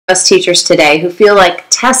Us teachers today who feel like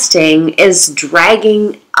testing is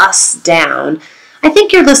dragging us down, I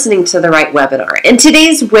think you're listening to the right webinar. In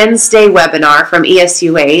today's Wednesday webinar from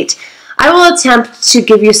ESU 8, I will attempt to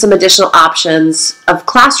give you some additional options of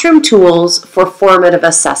classroom tools for formative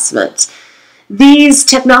assessment. These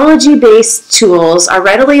technology-based tools are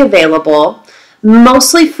readily available,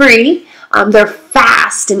 mostly free. They're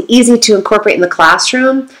fast and easy to incorporate in the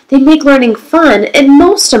classroom. They make learning fun, and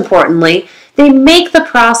most importantly, they make the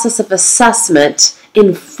process of assessment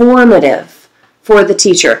informative for the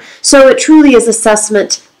teacher. So it truly is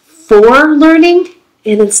assessment for learning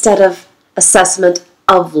and instead of assessment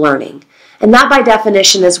of learning. And that by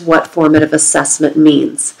definition is what formative assessment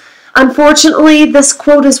means. Unfortunately, this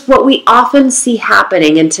quote is what we often see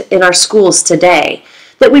happening in our schools today,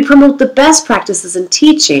 that we promote the best practices in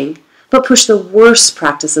teaching, but push the worst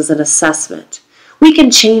practices in assessment. We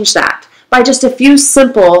can change that by just a few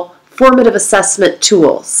simple formative assessment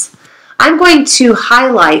tools. I'm going to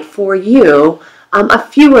highlight for you a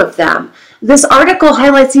few of them. This article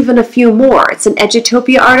highlights even a few more. It's an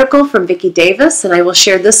Edutopia article from Vicki Davis, and I will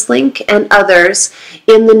share this link and others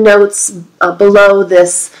in the notes below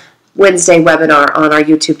this Wednesday webinar on our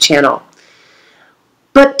YouTube channel.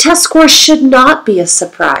 But test scores should not be a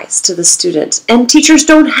surprise to the student, and teachers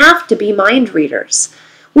don't have to be mind readers.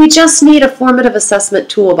 We just need a formative assessment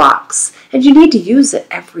toolbox, and you need to use it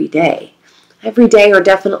every day or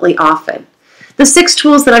definitely often. The 6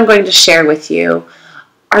 tools that I'm going to share with you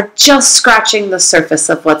are just scratching the surface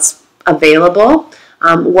of what's available,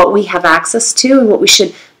 what we have access to, and what we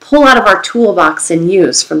should pull out of our toolbox and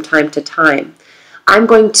use from time to time. I'm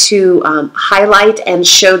going to highlight and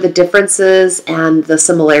show the differences and the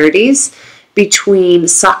similarities between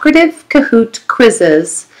Socrative, Kahoot,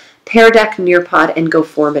 Quizzes, Pear Deck, Nearpod, and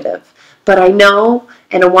GoFormative. But I know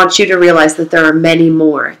and I want you to realize that there are many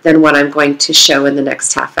more than what I'm going to show in the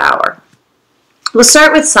next half hour. We'll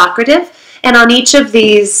start with Socrative, and on each of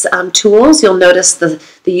these tools you'll notice the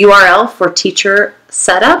URL for teacher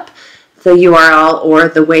setup, the URL or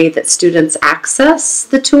the way that students access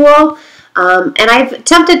the tool, and I've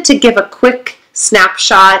attempted to give a quick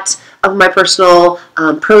snapshot of my personal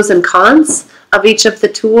pros and cons of each of the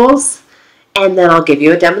tools, and then I'll give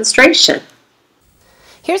you a demonstration.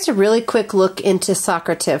 Here's a really quick look into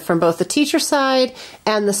Socrative from both the teacher side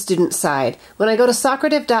and the student side. When I go to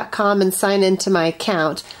socrative.com and sign into my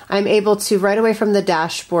account, I'm able to right away from the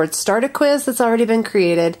dashboard start a quiz that's already been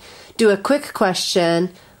created, do a quick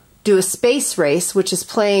question, do a space race, which is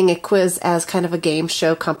playing a quiz as kind of a game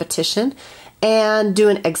show competition, and do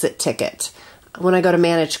an exit ticket. When I go to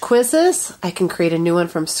manage quizzes, I can create a new one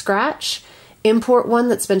from scratch, import one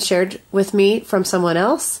that's been shared with me from someone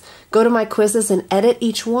else, go to my quizzes and edit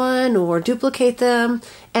each one or duplicate them,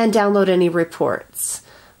 and download any reports.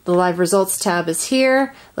 The live results tab is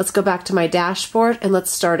here. Let's go back to my dashboard and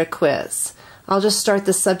let's start a quiz. I'll just start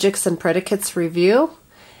the subjects and predicates review.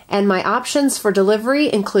 And my options for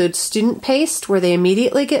delivery include student paced, where they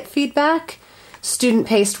immediately get feedback, student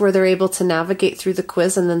paced, where they're able to navigate through the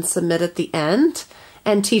quiz and then submit at the end,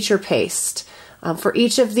 and teacher paced. For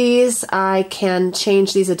each of these, I can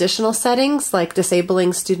change these additional settings like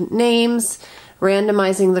disabling student names,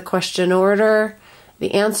 randomizing the question order,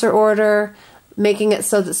 the answer order, making it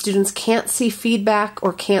so that students can't see feedback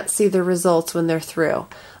or can't see the results when they're through.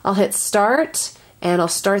 I'll hit start, and I'll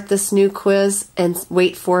start this new quiz and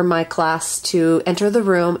wait for my class to enter the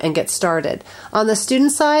room and get started. On the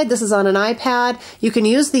student side, this is on an iPad. You can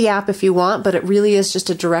use the app if you want, but it really is just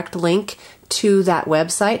a direct link to that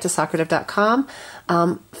website, to socrative.com.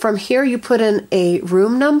 From here, you put in a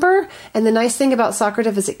room number, and the nice thing about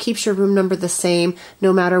Socrative is it keeps your room number the same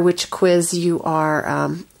no matter which quiz you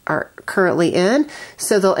are currently in.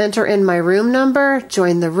 So they'll enter in my room number,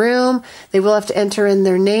 join the room. They will have to enter in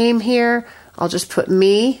their name here. I'll just put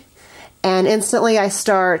me, and instantly I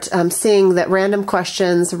start seeing that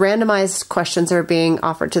randomized questions are being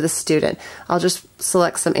offered to the student. I'll just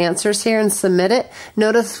select some answers here and submit it.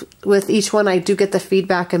 Notice with each one I do get the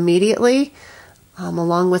feedback immediately,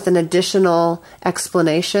 along with an additional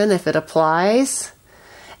explanation if it applies.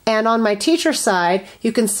 And on my teacher side,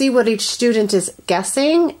 you can see what each student is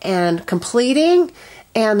guessing and completing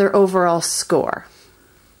and their overall score.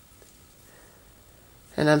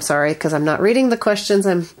 And I'm sorry because I'm not reading the questions,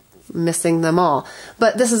 I'm missing them all.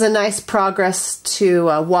 But this is a nice progress to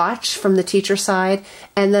watch from the teacher side,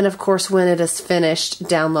 and then of course when it is finished,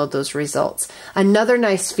 download those results. Another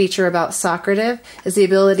nice feature about Socrative is the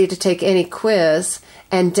ability to take any quiz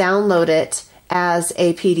and download it as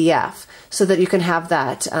a PDF so that you can have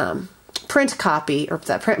that print copy or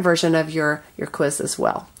that print version of your quiz as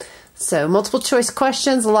well. So multiple choice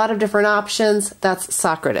questions, a lot of different options. That's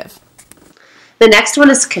Socrative. The next one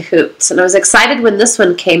is Kahoot, and I was excited when this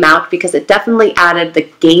one came out because it definitely added the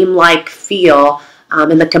game-like feel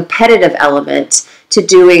and the competitive element to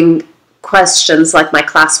doing questions like my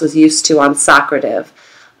class was used to on Socrative.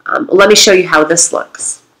 Let me show you how this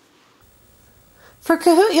looks. For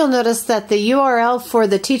Kahoot, you'll notice that the URL for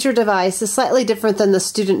the teacher device is slightly different than the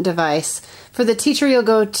student device. For the teacher, you'll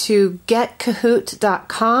go to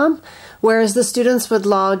getkahoot.com, whereas the students would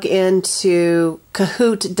log into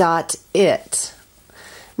kahoot.it.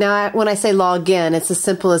 Now, when I say log in, it's as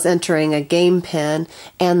simple as entering a game pin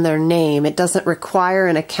and their name. It doesn't require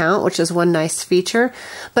an account, which is one nice feature.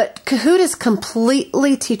 But Kahoot is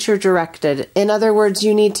completely teacher-directed. In other words,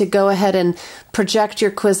 you need to go ahead and project your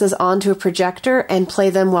quizzes onto a projector and play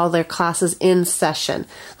them while their class is in session.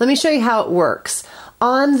 Let me show you how it works.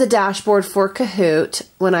 On the dashboard for Kahoot,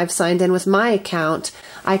 when I've signed in with my account,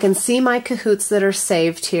 I can see my Kahoots that are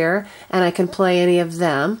saved here, and I can play any of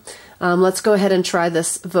them. Let's go ahead and try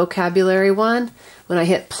this vocabulary one. When I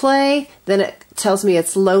hit play, then it tells me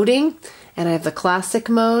it's loading, and I have the classic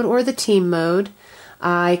mode or the team mode.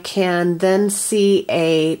 I can then see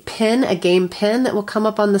a pin, a game pin that will come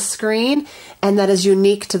up on the screen, and that is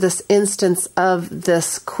unique to this instance of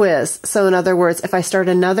this quiz. So in other words, if I start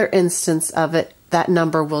another instance of it, that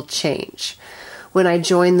number will change. When I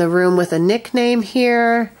join the room with a nickname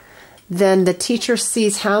here, then the teacher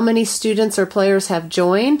sees how many students or players have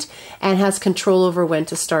joined and has control over when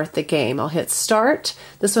to start the game. I'll hit start.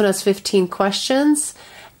 This one has 15 questions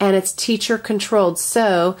and it's teacher controlled.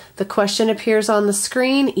 So the question appears on the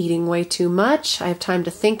screen, eating way too much. I have time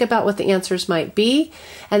to think about what the answers might be.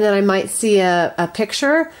 And then I might see a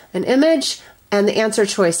picture, an image, and the answer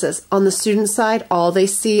choices. On the student side, all they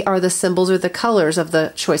see are the symbols or the colors of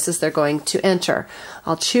the choices they're going to enter.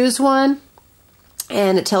 I'll choose one.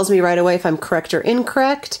 And it tells me right away if I'm correct or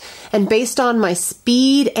incorrect, and based on my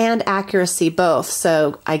speed and accuracy both,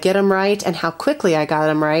 so I get them right and how quickly I got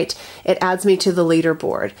them right, it adds me to the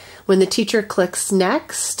leaderboard. When the teacher clicks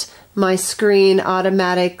next, my screen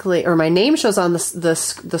automatically, or my name shows on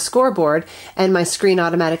the scoreboard, and my screen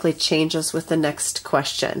automatically changes with the next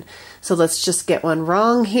question. So let's just get one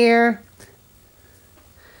wrong here.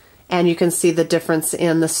 And you can see the difference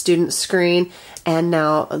in the student screen, and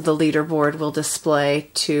now the leaderboard will display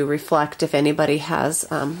to reflect if anybody has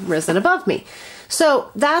risen above me.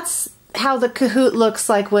 So that's how the Kahoot looks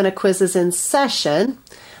like when a quiz is in session.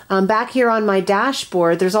 Back here on my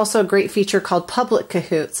dashboard, there's also a great feature called Public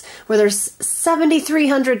Kahoots, where there's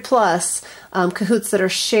 7,300 plus Kahoots that are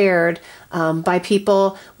shared by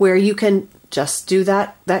people, where you can just do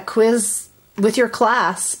that quiz with your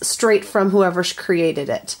class straight from whoever's created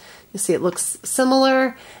it. You see it looks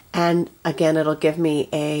similar, and again it'll give me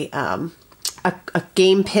a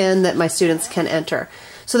game pin that my students can enter.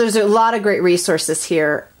 So there's a lot of great resources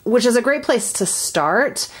here, which is a great place to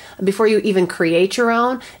start before you even create your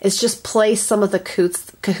own, is just play some of the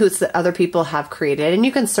Kahoots that other people have created, and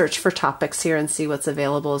you can search for topics here and see what's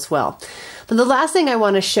available as well. But the last thing I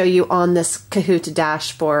want to show you on this Kahoot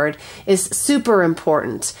dashboard is super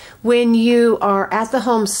important. When you are at the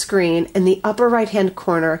home screen in the upper right hand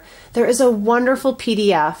corner, there is a wonderful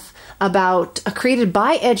PDF created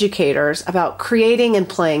by educators about creating and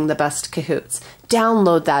playing the best Kahoots.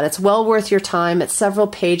 Download that. It's well worth your time. It's several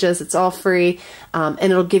pages. It's all free, and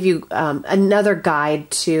it'll give you another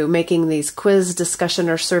guide to making these quiz, discussion,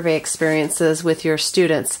 or survey experiences with your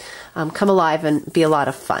students come alive and be a lot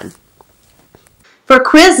of fun. For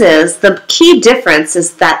quizzes, the key difference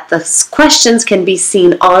is that the questions can be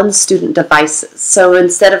seen on student devices. So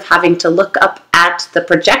instead of having to look up at the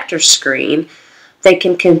projector screen, they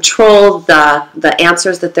can control the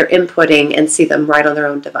answers that they're inputting and see them right on their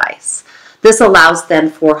own device. This allows then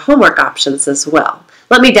for homework options as well.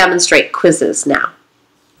 Let me demonstrate quizzes now.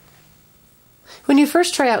 When you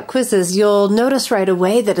first try out quizzes, you'll notice right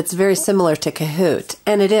away that it's very similar to Kahoot,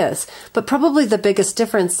 and it is. But probably the biggest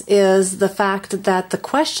difference is the fact that the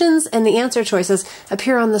questions and the answer choices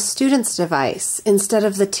appear on the student's device instead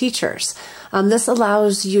of the teacher's. This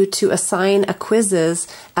allows you to assign quizzes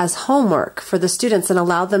as homework for the students and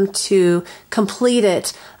allow them to complete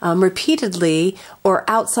it repeatedly or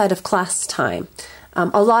outside of class time.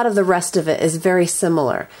 A lot of the rest of it is very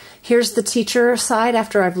similar. Here's the teacher side.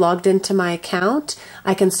 After I've logged into my account,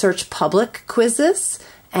 I can search public quizzes,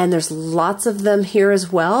 and there's lots of them here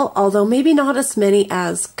as well, although maybe not as many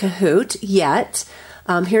as Kahoot yet.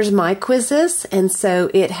 Here's my quizzes, and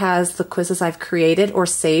so it has the quizzes I've created or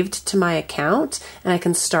saved to my account, and I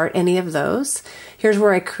can start any of those. Here's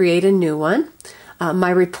where I create a new one.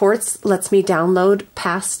 My reports lets me download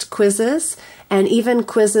past quizzes, and even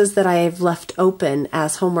quizzes that I've left open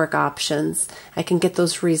as homework options. I can get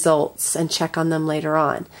those results and check on them later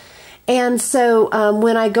on. And so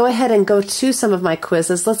when I go ahead and go to some of my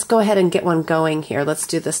quizzes, let's go ahead and get one going here. Let's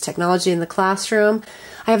do this technology in the classroom.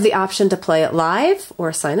 I have the option to play it live or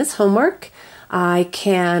assign as homework. I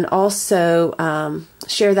can also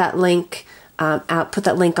share that link put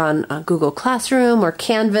that link on Google Classroom or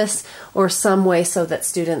Canvas or some way so that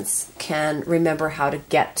students can remember how to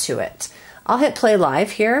get to it. I'll hit play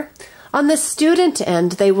live here. On the student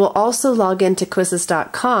end, they will also log into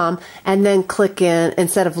quizzes.com and then click in,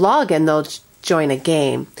 instead of login, they'll join a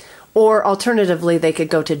game. Or alternatively, they could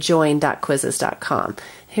go to join.quizzes.com.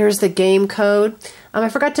 Here's the game code. I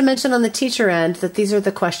forgot to mention on the teacher end that these are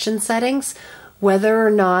the question settings. Whether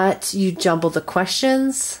or not you jumble the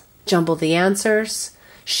questions, jumble the answers,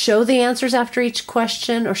 show the answers after each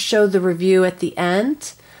question, or show the review at the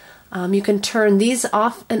end. You can turn these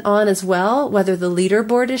off and on as well, whether the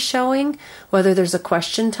leaderboard is showing, whether there's a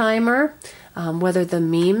question timer, whether the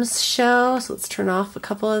memes show, so let's turn off a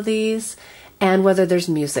couple of these, and whether there's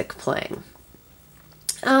music playing.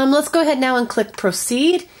 Let's go ahead now and click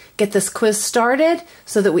proceed, get this quiz started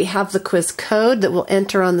so that we have the quiz code that we'll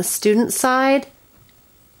enter on the student side.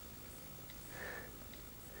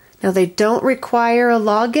 Now they don't require a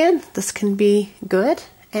login. This can be good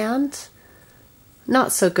and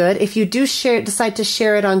not so good. If you do decide to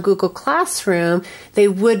share it on Google Classroom,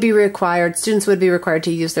 students would be required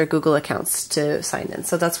to use their Google accounts to sign in.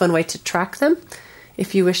 So that's one way to track them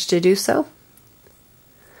if you wish to do so.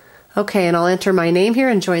 Okay, and I'll enter my name here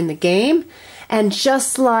and join the game. And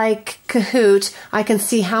just like Kahoot, I can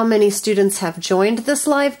see how many students have joined this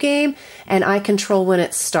live game, and I control when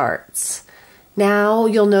it starts. Now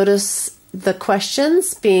you'll notice the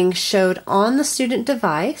questions being showed on the student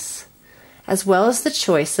device, as well as the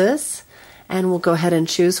choices, and we'll go ahead and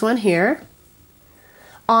choose one here.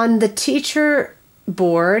 On the teacher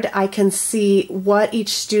board, I can see what each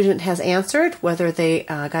student has answered, whether they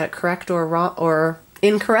got it correct or wrong or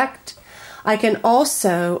incorrect. I can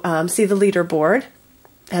also see the leaderboard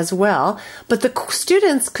as well, but the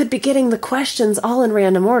students could be getting the questions all in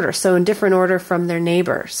random order, so in different order from their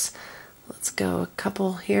neighbors. Let's go a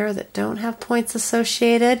couple here that don't have points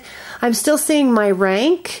associated. I'm still seeing my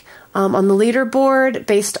rank on the leaderboard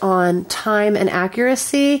based on time and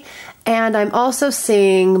accuracy, and I'm also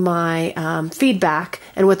seeing my feedback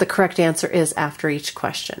and what the correct answer is after each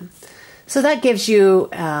question. So that gives you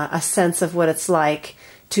a sense of what it's like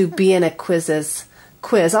to be in a quiz.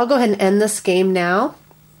 I'll go ahead and end this game now,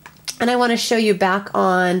 and I want to show you back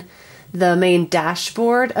on the main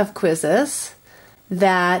dashboard of quizzes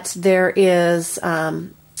that there is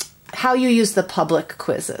how you use the public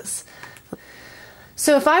quizzes.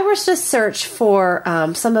 So if I were to search for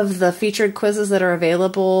some of the featured quizzes that are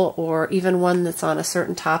available, or even one that's on a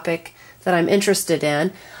certain topic that I'm interested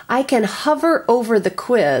in, I can hover over the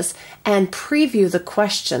quiz and preview the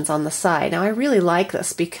questions on the side. Now I really like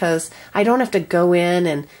this because I don't have to go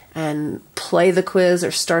in and play the quiz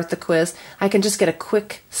or start the quiz. I can just get a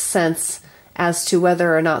quick sense as to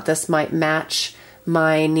whether or not this might match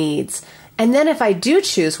my needs. And then if I do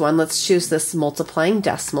choose one, let's choose this multiplying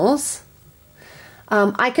decimals.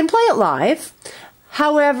 I can play it live.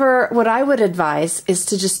 However, what I would advise is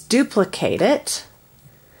to just duplicate it,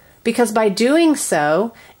 because by doing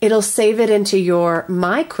so, it'll save it into your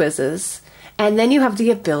My Quizzes, and then you have the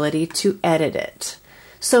ability to edit it.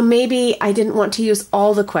 So maybe I didn't want to use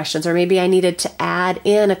all the questions, or maybe I needed to add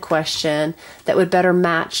in a question that would better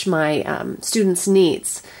match my students'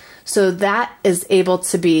 needs. So that is able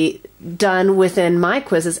to be done within My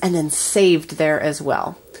Quizzes and then saved there as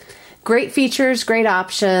well. Great features, great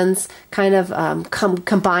options, kind of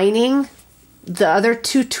combining the other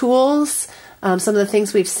two tools, some of the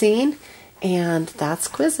things we've seen, and that's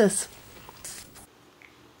quizzes.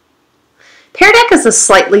 Pear Deck is a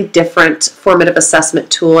slightly different formative assessment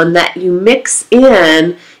tool in that you mix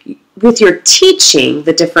in with your teaching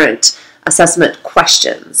the different assessment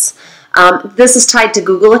questions. This is tied to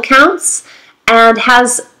Google accounts and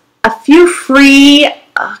has a few free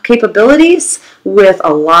capabilities with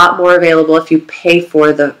a lot more available if you pay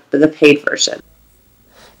for the paid version.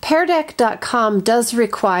 Peardeck.com does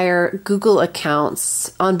require Google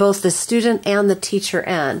accounts on both the student and the teacher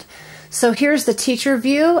end. So here's the teacher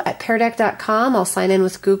view at peardeck.com. I'll sign in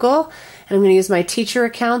with Google, and I'm going to use my teacher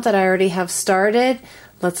account that I already have started.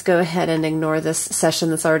 Let's go ahead and ignore this session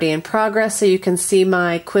that's already in progress so you can see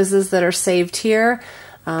my quizzes that are saved here,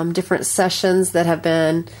 different sessions that have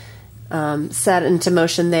been set into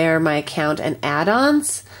motion there, my account, and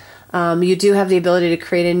add-ons. You do have the ability to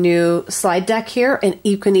create a new slide deck here, and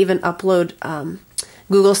you can even upload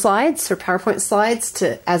Google Slides or PowerPoint slides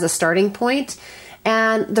as a starting point.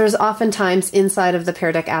 And there's oftentimes inside of the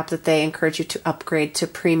Pear Deck app that they encourage you to upgrade to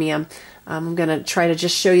premium. I'm going to try to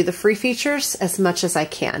just show you the free features as much as I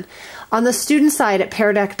can. On the student side at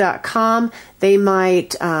peardeck.com, they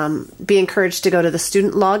might be encouraged to go to the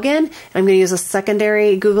student login. I'm going to use a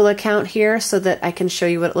secondary Google account here so that I can show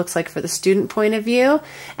you what it looks like for the student point of view.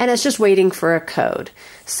 And it's just waiting for a code.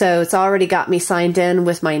 So it's already got me signed in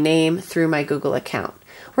with my name through my Google account.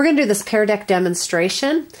 We're going to do this Pear Deck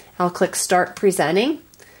demonstration. I'll click Start Presenting,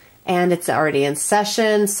 and it's already in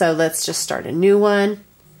session, so let's just start a new one.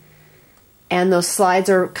 And those slides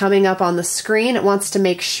are coming up on the screen. It wants to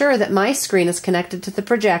make sure that my screen is connected to the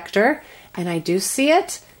projector, and I do see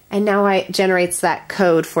it. And now it generates that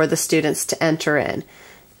code for the students to enter in.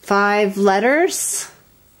 5 letters,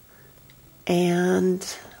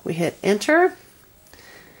 and we hit Enter.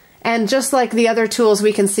 And just like the other tools,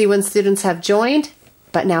 we can see when students have joined,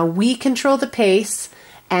 but now we control the pace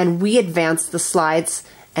and we advance the slides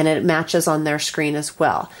and it matches on their screen as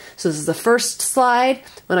well. So this is the first slide.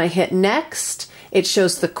 When I hit next, it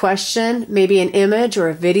shows the question, maybe an image or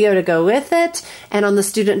a video to go with it. And on the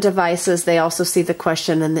student devices, they also see the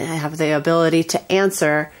question and they have the ability to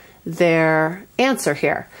answer their answer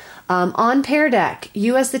here. On Pear Deck,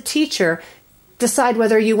 you as the teacher decide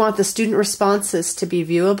whether you want the student responses to be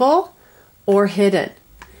viewable or hidden.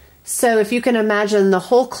 So if you can imagine the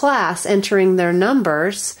whole class entering their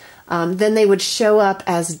numbers, then they would show up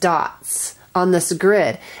as dots on this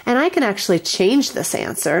grid. And I can actually change this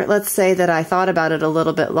answer. Let's say that I thought about it a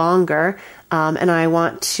little bit longer and I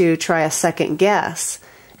want to try a second guess.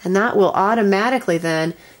 And that will automatically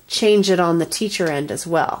then change it on the teacher end as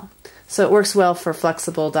well. So it works well for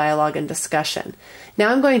flexible dialogue and discussion.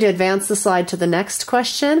 Now I'm going to advance the slide to the next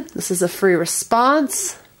question. This is a free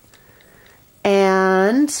response.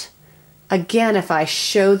 And again, if I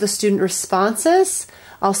show the student responses,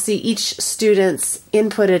 I'll see each student's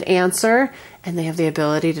inputted answer, and they have the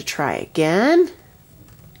ability to try again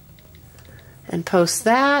and post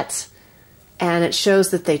that. And it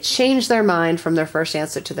shows that they changed their mind from their first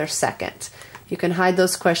answer to their second. You can hide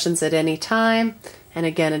those questions at any time, and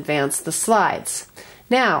again, advance the slides.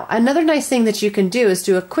 Now, another nice thing that you can do is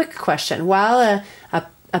do a quick question. While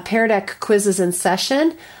a Pear Deck quiz is in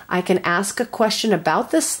session, I can ask a question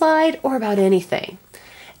about this slide or about anything.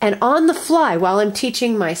 And on the fly, while I'm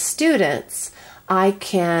teaching my students, I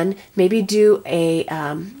can maybe do a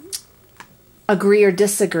agree or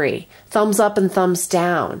disagree, thumbs up and thumbs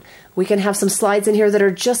down. We can have some slides in here that are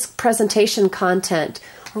just presentation content,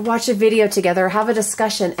 or watch a video together, or have a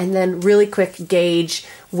discussion, and then really quick gauge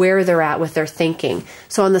where they're at with their thinking.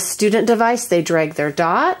 So on the student device, they drag their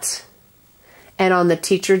dot, and on the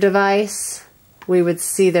teacher device, we would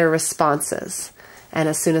see their responses. And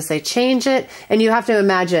as soon as they change it, and you have to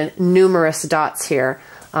imagine numerous dots here.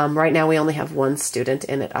 Right now we only have one student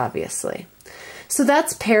in it, obviously. So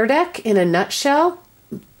that's Pear Deck in a nutshell,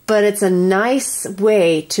 but it's a nice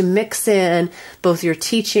way to mix in both your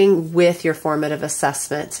teaching with your formative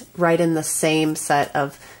assessment right in the same set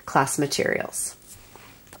of class materials.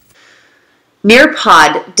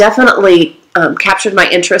 Nearpod definitely captured my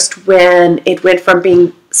interest when it went from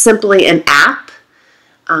being simply an app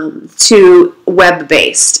to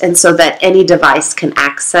web-based, and so that any device can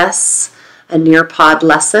access a Nearpod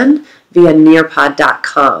lesson via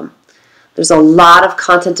nearpod.com. There's a lot of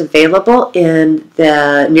content available in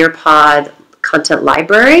the Nearpod content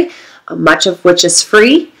library, much of which is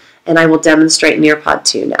free, and I will demonstrate Nearpod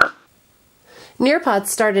to you now. Nearpod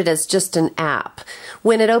started as just an app.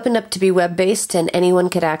 When it opened up to be web-based and anyone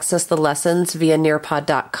could access the lessons via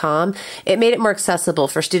nearpod.com, it made it more accessible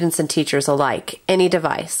for students and teachers alike, any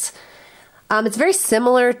device. It's very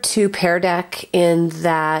similar to Pear Deck in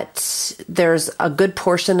that there's a good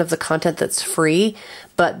portion of the content that's free,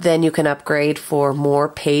 but then you can upgrade for more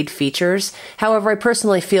paid features. However, I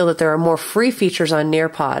personally feel that there are more free features on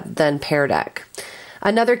Nearpod than Pear Deck.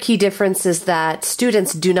 Another key difference is that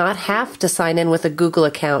students do not have to sign in with a Google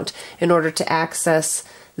account in order to access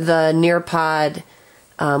the Nearpod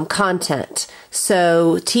content.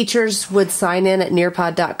 So teachers would sign in at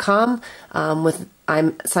nearpod.com.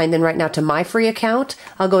 I'm signed in right now to my free account.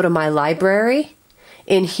 I'll go to my library.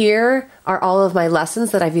 In here are all of my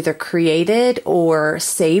lessons that I've either created or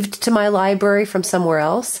saved to my library from somewhere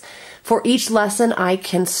else. For each lesson, I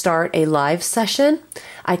can start a live session.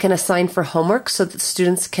 I can assign for homework so that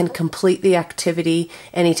students can complete the activity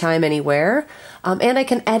anytime, anywhere. And I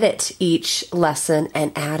can edit each lesson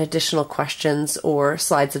and add additional questions or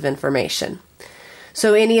slides of information.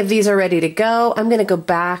 So any of these are ready to go. I'm going to go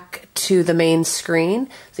back to the main screen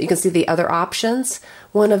so you can see the other options.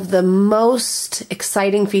 One of the most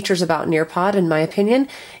exciting features about Nearpod, in my opinion,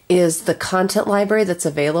 is the content library that's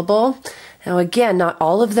available. Now again, not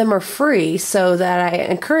all of them are free, so that I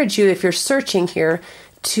encourage you, if you're searching here,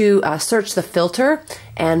 to search the filter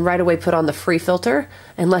and right away put on the free filter.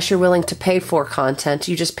 Unless you're willing to pay for content,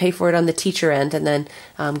 you just pay for it on the teacher end and then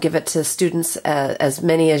give it to students as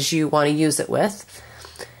many as you want to use it with.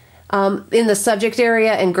 In the subject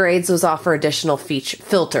area and grades, those offer additional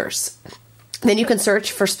filters. Then you can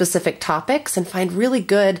search for specific topics and find really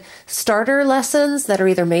good starter lessons that are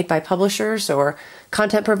either made by publishers or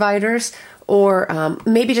content providers, or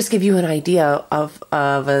maybe just give you an idea of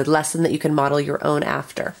a lesson that you can model your own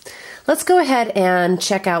after. Let's go ahead and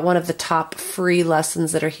check out one of the top free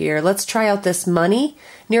lessons that are here. Let's try out this Money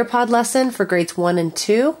Nearpod lesson for grades 1 and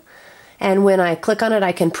 2. And when I click on it,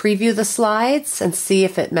 I can preview the slides and see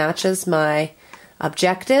if it matches my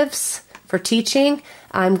objectives for teaching.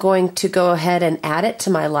 I'm going to go ahead and add it to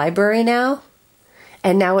my library now.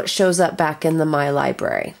 And now it shows up back in the My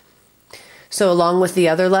Library. So along with the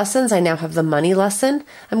other lessons, I now have the Money lesson.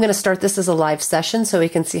 I'm going to start this as a live session so we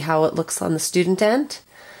can see how it looks on the student end.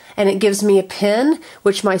 And it gives me a pin,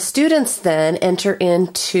 which my students then enter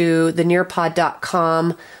into the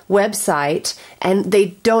nearpod.com website, and they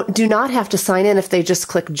do not have to sign in if they just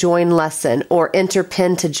click join lesson or enter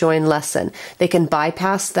pin to join lesson. They can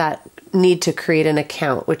bypass that need to create an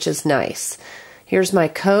account, which is nice. Here's my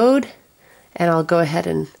code, and I'll go ahead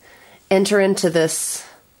and enter into this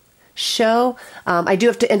show. I do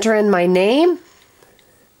have to enter in my name,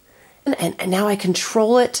 and now I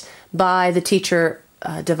control it by the teacher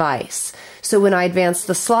device. So when I advance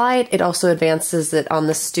the slide, it also advances it on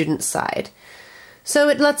the student side. So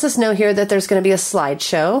it lets us know here that there's going to be a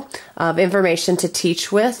slideshow of information to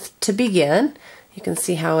teach with to begin. You can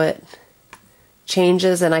see how it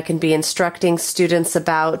changes, and I can be instructing students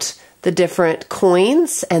about the different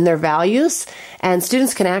coins and their values, and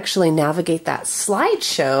students can actually navigate that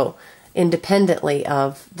slideshow independently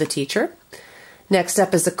of the teacher. Next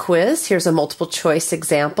up is a quiz. Here's a multiple choice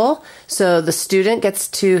example. So the student gets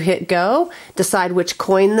to hit go, decide which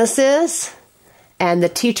coin this is, and the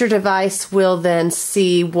teacher device will then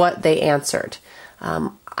see what they answered.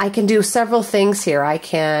 I can do several things here. I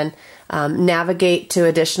can navigate to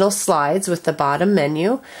additional slides with the bottom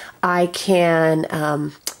menu. I can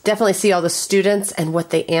definitely see all the students and what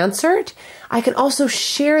they answered. I can also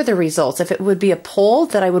share the results. If it would be a poll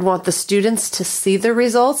that I would want the students to see the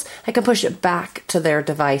results, I can push it back to their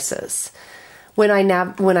devices. When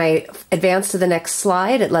I advance to the next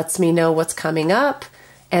slide, it lets me know what's coming up,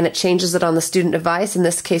 and it changes it on the student device. In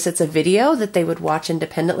this case, it's a video that they would watch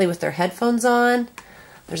independently with their headphones on.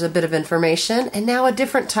 There's a bit of information, and now a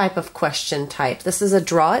different type of question type. This is a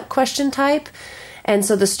draw it question type, and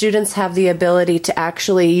so the students have the ability to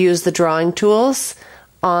actually use the drawing tools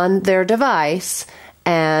on their device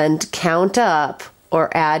and count up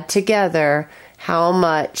or add together how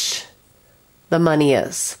much the money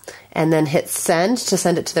is, and then hit send to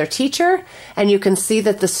send it to their teacher. And you can see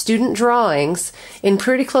that the student drawings in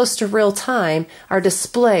pretty close to real time are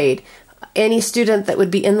displayed. Any student that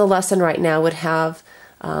would be in the lesson right now would have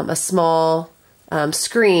a small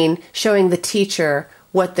screen showing the teacher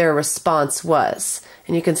what their response was,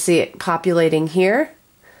 and you can see it populating here.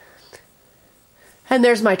 And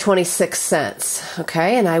there's my 26 cents,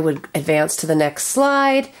 okay? And I would advance to the next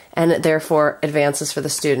slide, and it therefore advances for the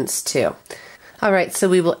students too. All right, so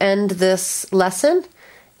we will end this lesson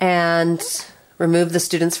and remove the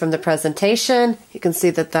students from the presentation. You can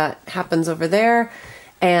see that that happens over there.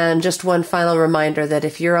 And just one final reminder that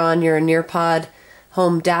if you're on your Nearpod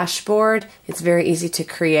home dashboard, it's very easy to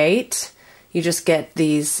create. You just get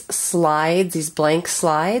these slides, these blank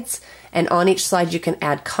slides, and on each slide you can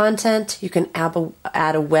add content, you can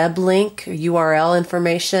add a web link, URL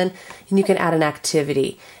information, and you can add an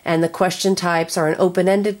activity. And the question types are an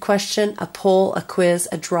open-ended question, a poll, a quiz,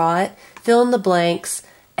 a draw it, fill in the blanks,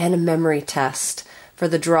 and a memory test. For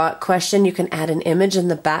the draw it question, you can add an image in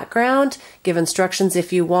the background, give instructions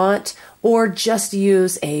if you want, or just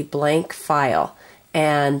use a blank file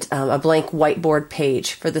and a blank whiteboard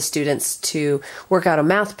page for the students to work out a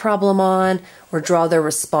math problem on or draw their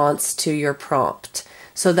response to your prompt.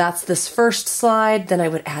 So that's this first slide. Then I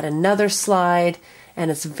would add another slide, and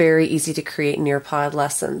it's very easy to create Nearpod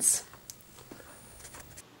lessons.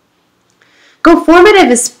 Formative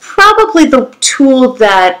is probably the tool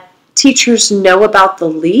that teachers know about the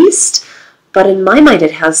least, but in my mind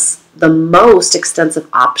it has the most extensive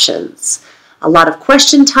options. a lot of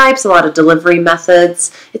question types, a lot of delivery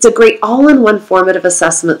methods. It's a great all-in-one formative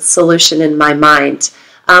assessment solution in my mind.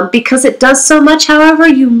 Because it does so much, however,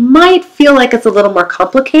 you might feel like it's a little more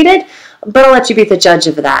complicated, but I'll let you be the judge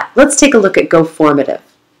of that. Let's take a look at Go Formative.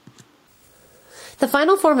 The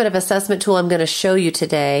final formative assessment tool I'm going to show you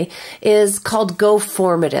today is called Go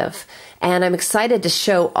Formative, and I'm excited to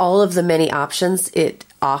show all of the many options it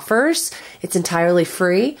offers. It's entirely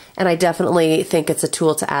free, and I definitely think it's a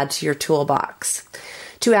tool to add to your toolbox.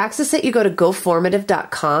 To access it, you go to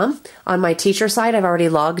goformative.com. On my teacher side, I've already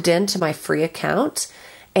logged into my free account,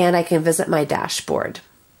 and I can visit my dashboard.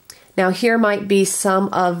 Now here might be some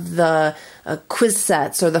of the quiz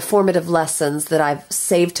sets or the formative lessons that I've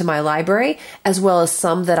saved to my library, as well as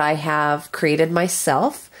some that I have created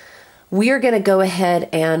myself. We are going to go ahead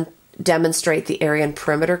and demonstrate the area and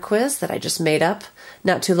perimeter quiz that I just made up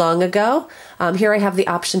not too long ago. Here I have the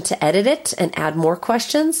option to edit it and add more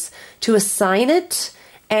questions, to assign it,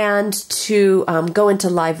 and to go into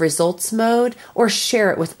live results mode or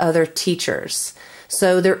share it with other teachers.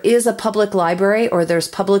 So there is a public library, or there's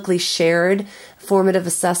publicly shared formative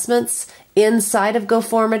assessments inside of Go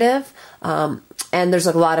Formative, and there's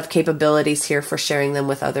a lot of capabilities here for sharing them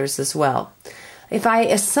with others as well. If I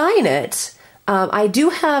assign it, I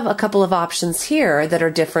do have a couple of options here that are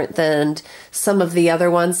different than some of the other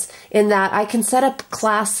ones, in that I can set up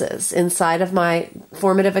classes inside of my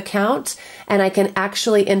formative account, and I can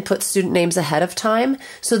actually input student names ahead of time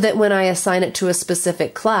so that when I assign it to a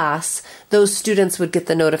specific class, those students would get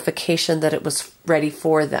the notification that it was ready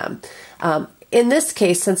for them. In this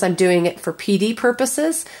case, since I'm doing it for PD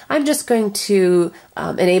purposes, I'm just going to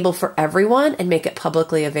enable for everyone and make it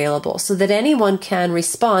publicly available so that anyone can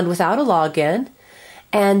respond without a login,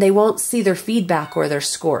 and they won't see their feedback or their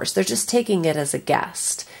scores. They're just taking it as a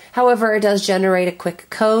guest. However, it does generate a quick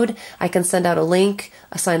code. I can send out a link,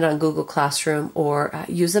 assign it on Google Classroom, or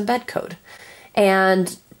use embed code.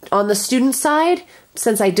 And on the student side,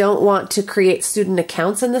 since I don't want to create student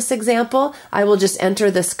accounts in this example, I will just enter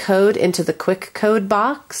this code into the quick code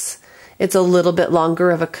box. It's a little bit longer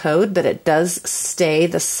of a code, but it does stay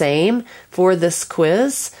the same for this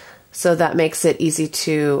quiz, so that makes it easy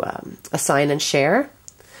to assign and share.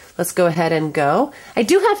 Let's go ahead and go. I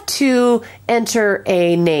do have to enter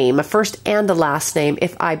a name, a first and a last name,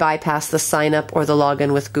 if I bypass the sign up or the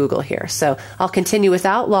login with Google here. So I'll continue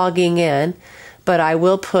without logging in, but I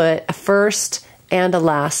will put a first and a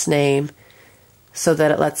last name so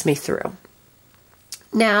that it lets me through.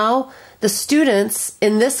 Now, the students,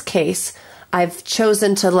 in this case, I've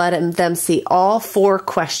chosen to let them see all 4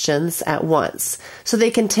 questions at once, so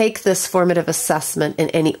they can take this formative assessment in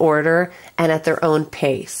any order and at their own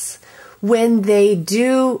pace. When they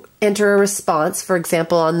do enter a response, for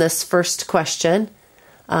example, on this first question,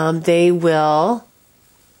 they will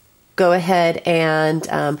go ahead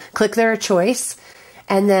and click their choice.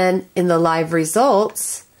 And then in the live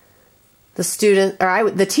results,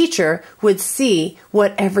 the teacher would see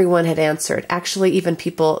what everyone had answered. Actually, even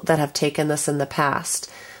people that have taken this in the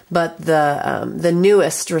past. But the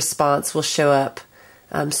newest response will show up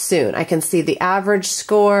soon. I can see the average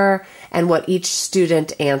score and what each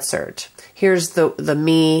student answered. Here's the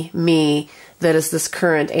me that is this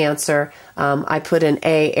current answer. I put in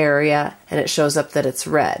A area, and it shows up that it's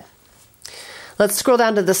red. Let's scroll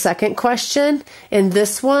down to the second question. In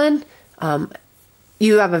this one,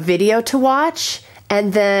 you have a video to watch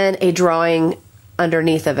and then a drawing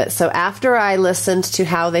underneath of it. So after I listened to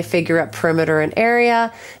how they figure out perimeter and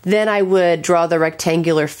area, then I would draw the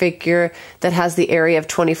rectangular figure that has the area of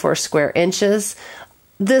 24 square inches.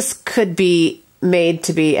 This could be made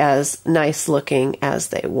to be as nice looking as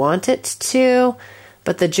they want it to,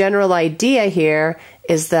 but the general idea here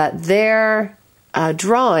is that their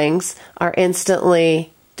drawings are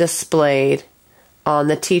instantly displayed on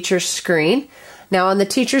the teacher's screen. Now on the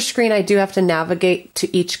teacher's screen, I do have to navigate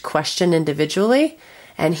to each question individually,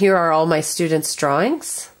 and here are all my students'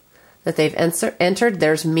 drawings that they've entered.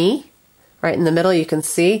 There's me right in the middle. You can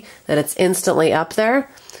see that it's instantly up there,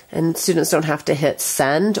 and students don't have to hit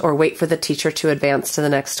send or wait for the teacher to advance to the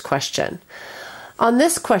next question. On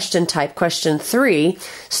this question type, question 3,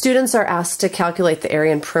 students are asked to calculate the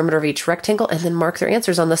area and perimeter of each rectangle and then mark their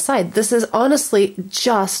answers on the side. This is honestly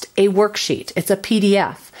just a worksheet. It's a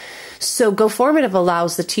PDF. So GoFormative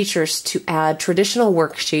allows the teachers to add traditional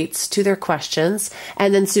worksheets to their questions,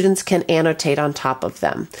 and then students can annotate on top of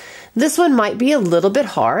them. This one might be a little bit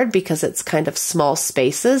hard because it's kind of small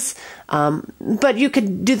spaces, but you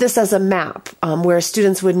could do this as a map where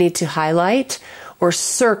students would need to highlight or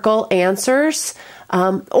circle answers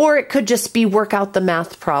Or it could just be work out the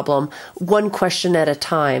math problem one question at a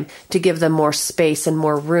time to give them more space and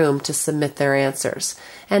more room to submit their answers.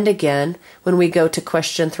 And again, when we go to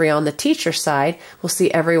question 3 on the teacher side, we'll see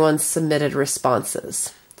everyone's submitted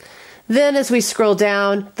responses. Then as we scroll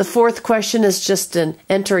down, the 4th question is just an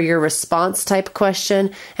enter your response type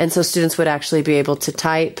question. And so students would actually be able to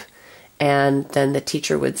type, and then the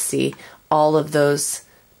teacher would see all of those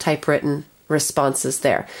typewritten responses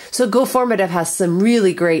there. So Go Formative has some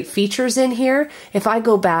really great features in here. If I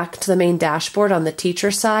go back to the main dashboard on the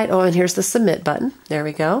teacher side, oh, and here's the submit button. There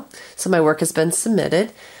we go. So my work has been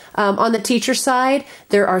submitted. On the teacher side,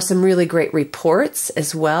 there are some really great reports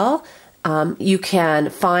as well. You can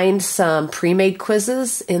find some pre-made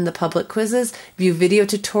quizzes in the public quizzes, view video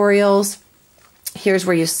tutorials. Here's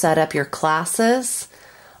where you set up your classes,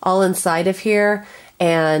 all inside of here,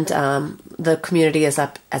 and the community is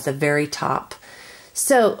up at the very top.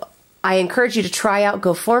 So I encourage you to try out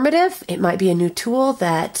Go Formative. It might be a new tool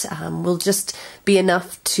that will just be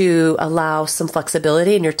enough to allow some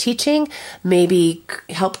flexibility in your teaching, maybe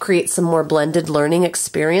help create some more blended learning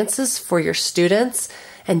experiences for your students,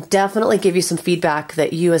 and definitely give you some feedback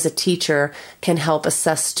that you as a teacher can help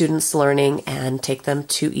assess students' learning and take them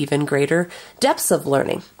to even greater depths of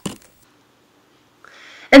learning.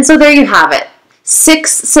 And so there you have it.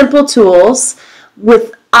 6 simple tools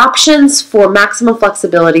with options for maximum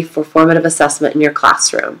flexibility for formative assessment in your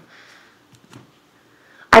classroom.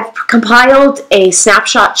 I've compiled a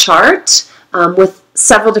snapshot chart with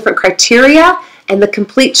several different criteria, and the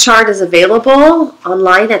complete chart is available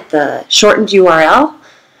online at the shortened URL.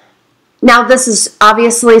 Now, this is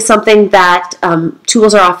obviously something that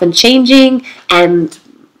tools are often changing, and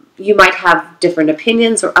you might have different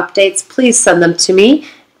opinions or updates. Please send them to me,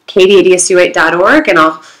 katie@esu8.org, and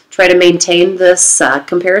I'll try to maintain this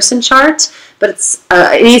comparison chart. But it's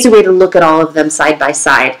an easy way to look at all of them side by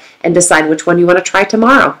side and decide which one you want to try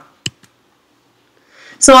tomorrow.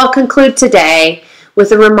 So I'll conclude today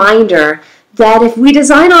with a reminder that if we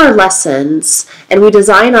design our lessons and we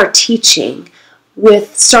design our teaching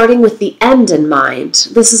starting with the end in mind,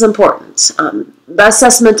 this is important. The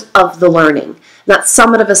assessment of the learning, that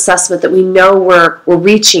summative assessment that we know we're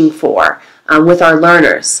reaching for with our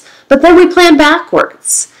learners. But then we plan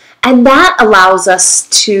backwards, and that allows us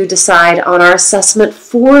to decide on our assessment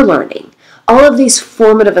for learning, all of these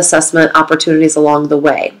formative assessment opportunities along the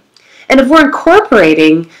way. And if we're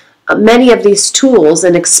incorporating many of these tools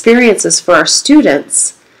and experiences for our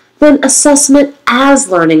students, then assessment as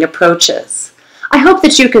learning approaches. I hope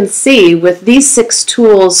that you can see with these 6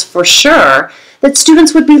 tools for sure that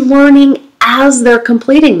students would be learning as they're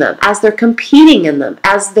completing them, as they're competing in them,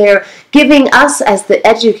 as they're giving us as the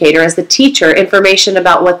educator, as the teacher, information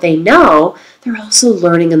about what they know. They're also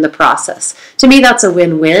learning in the process. To me, that's a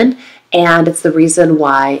win-win, and it's the reason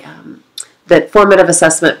why that formative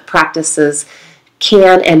assessment practices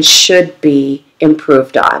can and should be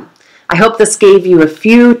improved on. I hope this gave you a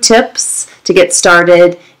few tips to get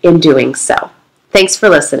started in doing so. Thanks for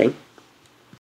listening.